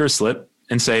session after a slip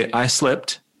and say, I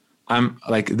slipped. I'm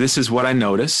like, this is what I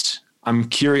noticed. I'm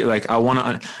curious. Like I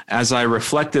want to, as I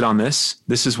reflected on this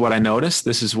is what I noticed.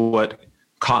 This is what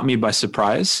caught me by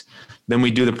surprise. Then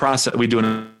we do the process. We do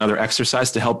another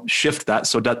exercise to help shift that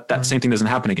so that same thing doesn't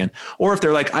happen again. Or if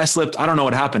they're like, I slipped, I don't know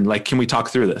what happened. Like, can we talk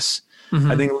through this? Mm-hmm.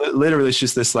 I think literally it's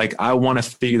just this, like, I want to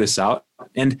figure this out.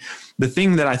 And the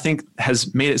thing that I think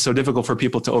has made it so difficult for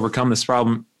people to overcome this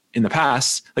problem in the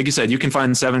past, like you said, you can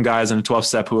find 7 guys in a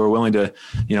 12-step who are willing to,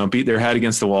 beat their head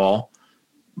against the wall.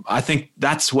 I think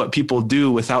that's what people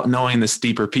do without knowing this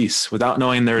deeper piece, without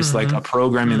knowing there's like a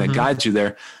programming that guides you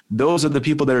there. Those are the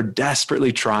people that are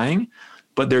desperately trying,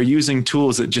 but they're using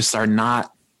tools that just are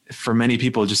not, for many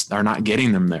people, just are not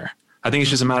getting them there. I think it's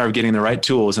just a matter of getting the right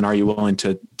tools, and are you willing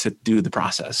to do the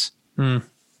process?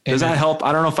 Does that help?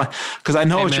 I don't know because I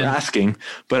know what you're asking,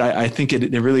 but I think it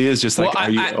really is just like, are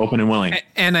you open and willing?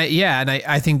 And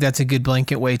I think that's a good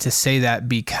blanket way to say that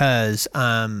because,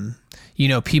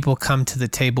 people come to the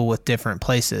table with different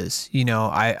places.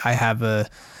 I have a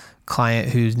client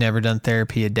who's never done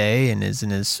therapy a day and is in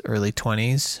his early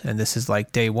 20s, and this is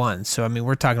like day one. So, I mean,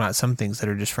 we're talking about some things that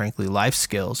are just frankly life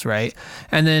skills, right?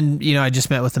 And then, I just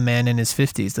met with a man in his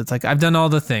 50s that's like, I've done all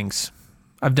the things.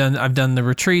 I've done the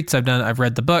retreats. I've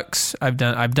read the books. I've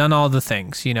done all the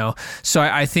things, So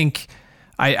I think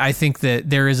that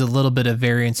there is a little bit of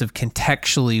variance of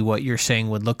contextually what you're saying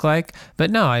would look like, but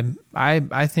no,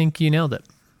 I think you nailed it.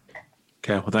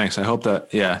 Okay. Well, thanks. I hope that,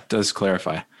 does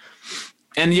clarify.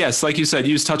 And yes, like you said,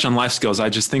 you just touch on life skills. I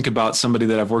just think about somebody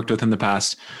that I've worked with in the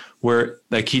past where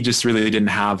like, he just really didn't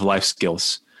have life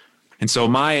skills. And so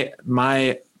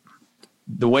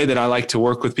the way that I like to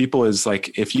work with people is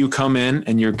like, if you come in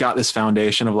and you've got this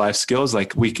foundation of life skills,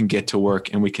 like we can get to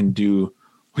work and we can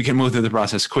move through the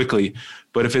process quickly.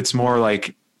 But if it's more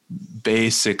like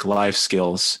basic life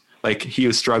skills, like he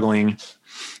was struggling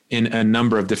in a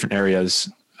number of different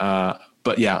areas.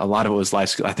 But yeah, a lot of it was life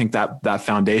skills. I think that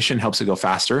foundation helps it go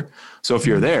faster. So if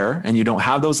you're there and you don't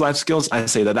have those life skills, I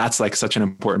say that that's like such an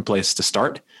important place to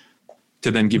start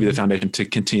to then give you the foundation to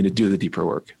continue to do the deeper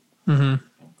work. Mm-hmm.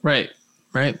 Right.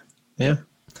 Yeah.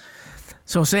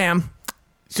 So Sam,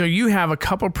 you have a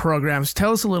couple programs.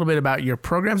 Tell us a little bit about your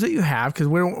programs that you have, because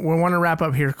we want to wrap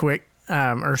up here quick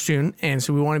or soon, and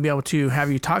so we want to be able to have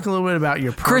you talk a little bit about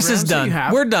your programs. Chris is done.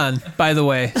 We're done, by the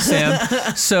way, Sam.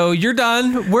 So you're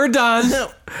done. We're done.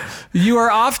 You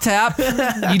are off tap.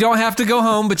 You don't have to go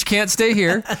home, but you can't stay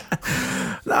here.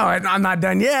 No, I'm not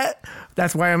done yet.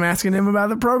 That's why I'm asking him about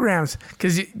the programs,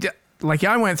 because like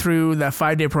I went through the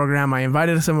 5-day program. I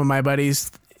invited some of my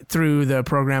buddies through the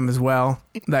program as well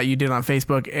that you did on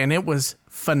Facebook, and it was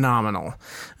phenomenal.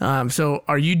 So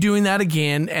are you doing that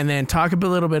again? And then talk a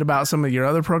little bit about some of your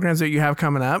other programs that you have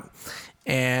coming up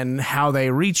and how they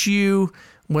reach you,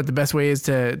 what the best way is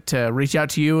to reach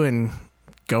out to you, and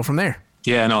go from there.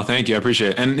 Yeah, no, thank you. I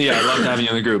appreciate it. And yeah, I loved having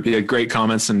you in the group. You had great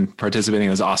comments and participating.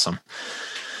 It was awesome.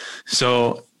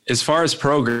 So as far as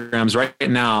programs right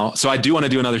now, so I do want to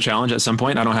do another challenge at some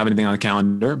point. I don't have anything on the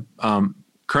calendar.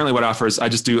 Currently what I offer is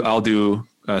I'll do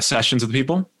sessions with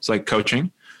people. It's like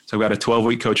coaching. So I've got a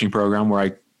 12-week coaching program where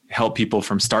I help people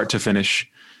from start to finish,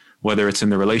 whether it's in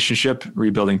the relationship,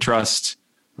 rebuilding trust,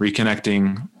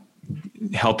 reconnecting,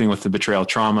 helping with the betrayal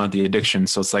trauma, the addiction.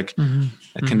 So it's like,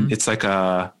 it's like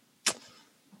a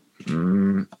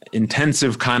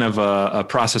intensive kind of a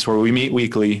process where we meet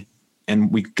weekly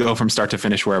and we go from start to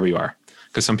finish wherever you are,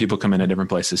 because some people come in at different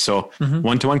places. So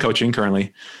one-to-one coaching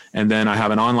currently. And then I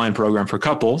have an online program for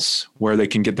couples where they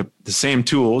can get the same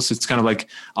tools. It's kind of like,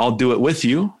 I'll do it with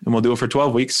you and we'll do it for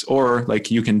 12 weeks, or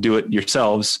like you can do it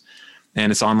yourselves.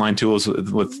 And it's online tools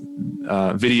with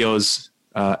videos,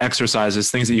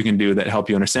 exercises, things that you can do that help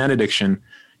you understand addiction,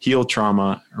 heal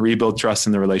trauma, rebuild trust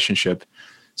in the relationship.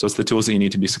 So it's the tools that you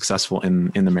need to be successful in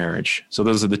the marriage. So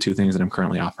those are the two things that I'm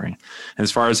currently offering. And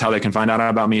as far as how they can find out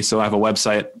about me, so I have a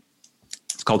website.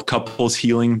 It's called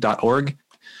coupleshealing.org.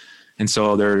 And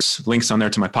so there's links on there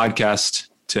to my podcast,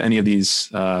 to any of these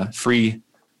free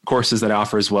courses that I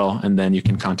offer as well. And then you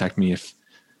can contact me if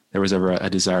there was ever a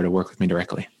desire to work with me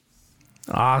directly.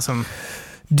 Awesome.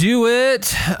 Do it.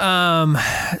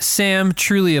 Sam,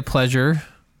 truly a pleasure.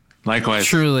 Likewise.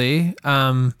 Truly,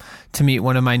 to meet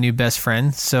one of my new best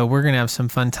friends. So we're going to have some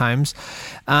fun times.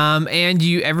 And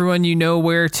everyone, you know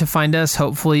where to find us.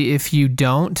 Hopefully, if you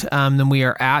don't, then we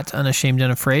are at Unashamed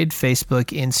Unafraid, Facebook,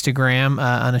 Instagram,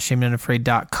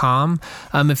 unashamedunafraid.com.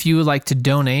 If you would like to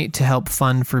donate to help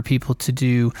fund for people to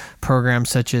do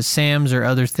programs such as Sam's or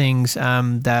other things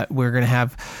that we're going to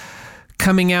have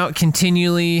coming out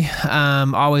continually,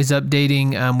 always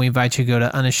updating. We invite you to go to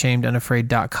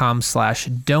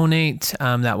unashamedunafraid.com/donate.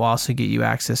 That will also get you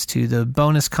access to the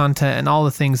bonus content and all the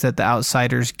things that the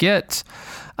outsiders get.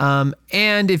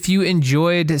 And if you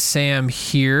enjoyed Sam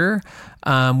here,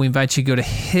 we invite you to go to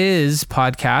his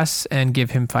podcast and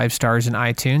give him 5 stars in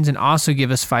iTunes, and also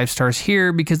give us 5 stars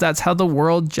here, because that's how the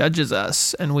world judges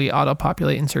us, and we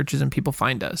auto-populate in searches and people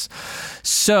find us.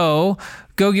 So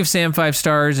go give Sam 5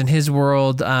 stars in his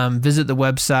world. Visit the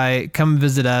website. Come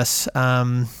visit us.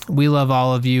 We love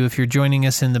all of you. If you're joining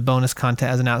us in the bonus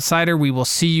content as an outsider, we will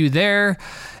see you there.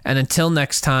 And until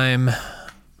next time,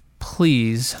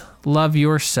 please love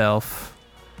yourself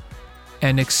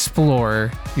and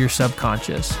explore your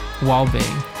subconscious while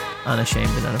being unashamed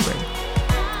and unafraid.